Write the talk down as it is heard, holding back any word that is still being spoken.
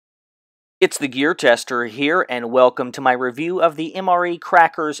It's the Gear Tester here, and welcome to my review of the MRE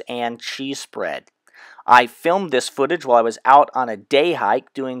crackers and cheese spread. I filmed this footage while I was out on a day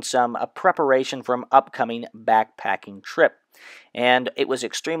hike doing some preparation for an upcoming backpacking trip. And it was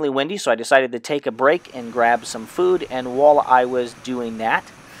extremely windy, so I decided to take a break and grab some food, and while I was doing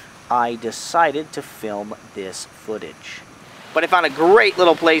that, I decided to film this footage. But I found a great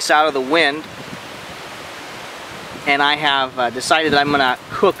little place out of the wind, and I have decided that I'm going to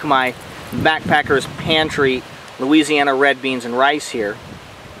cook my Backpacker's Pantry Louisiana red beans and rice here.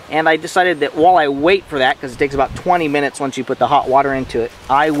 And I decided that while I wait for that, because it takes about 20 minutes once you put the hot water into it,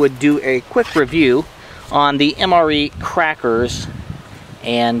 I would do a quick review on the MRE crackers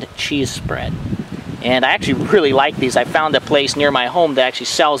and cheese spread. And I actually really like these. I found a place near my home that actually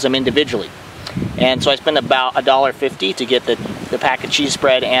sells them individually. And so I spent about $1.50 to get the pack of cheese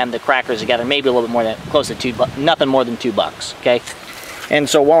spread and the crackers together, maybe a little bit more than, close to $2, nothing more than $2, okay? And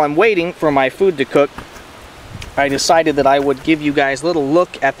so while I'm waiting for my food to cook, I decided that I would give you guys a little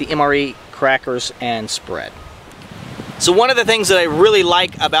look at the MRE crackers and spread. So one of the things that I really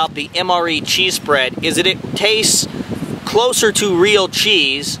like about the MRE cheese spread is that it tastes closer to real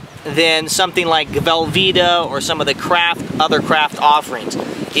cheese than something like Velveeta or some of the other craft offerings.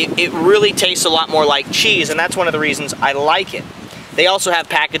 It really tastes a lot more like cheese, and that's one of the reasons I like it. They also have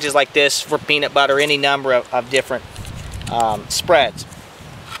packages like this for peanut butter, any number of different spreads.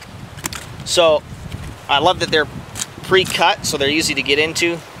 So I love that they're pre-cut, so they're easy to get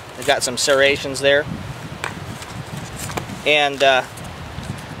into. They've got some serrations there. And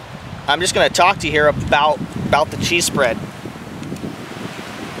I'm just going to talk to you here about the cheese spread.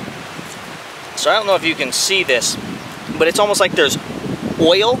 So I don't know if you can see this, but it's almost like there's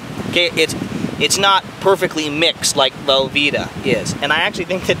oil. Okay, it's not perfectly mixed like Velveeta is, and I actually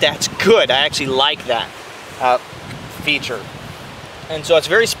think that that's good. I actually like that feature. And so it's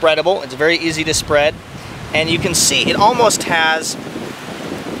very spreadable, it's very easy to spread, and you can see it almost has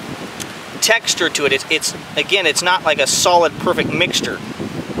texture to it. Again, it's not like a solid perfect mixture.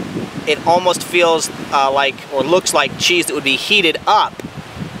 It almost feels like, or looks like cheese that would be heated up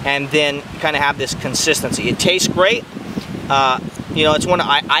and then kind of have this consistency. It tastes great. You know, it's one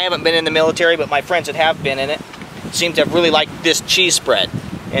I haven't been in the military, but my friends that have been in it seem to have really liked this cheese spread.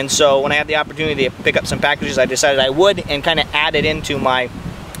 And so when I had the opportunity to pick up some packages, I decided I would, and kind of add it into my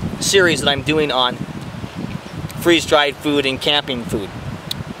series that I'm doing on freeze-dried food and camping food.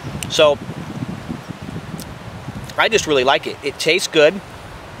 So I just really like it. It tastes good.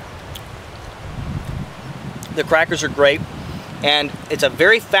 The crackers are great, and it's a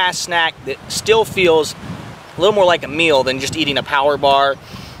very fast snack that still feels a little more like a meal than just eating a Power Bar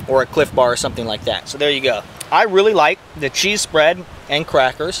or a Cliff Bar or something like that. So there you go. I really like the cheese spread and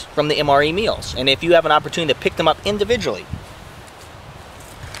crackers from the MRE meals, and if you have an opportunity to pick them up individually,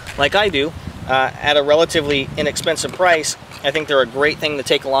 like I do, at a relatively inexpensive price, I think they're a great thing to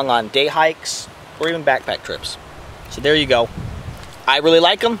take along on day hikes or even backpack trips. So there you go. I really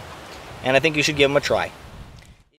like them, and I think you should give them a try.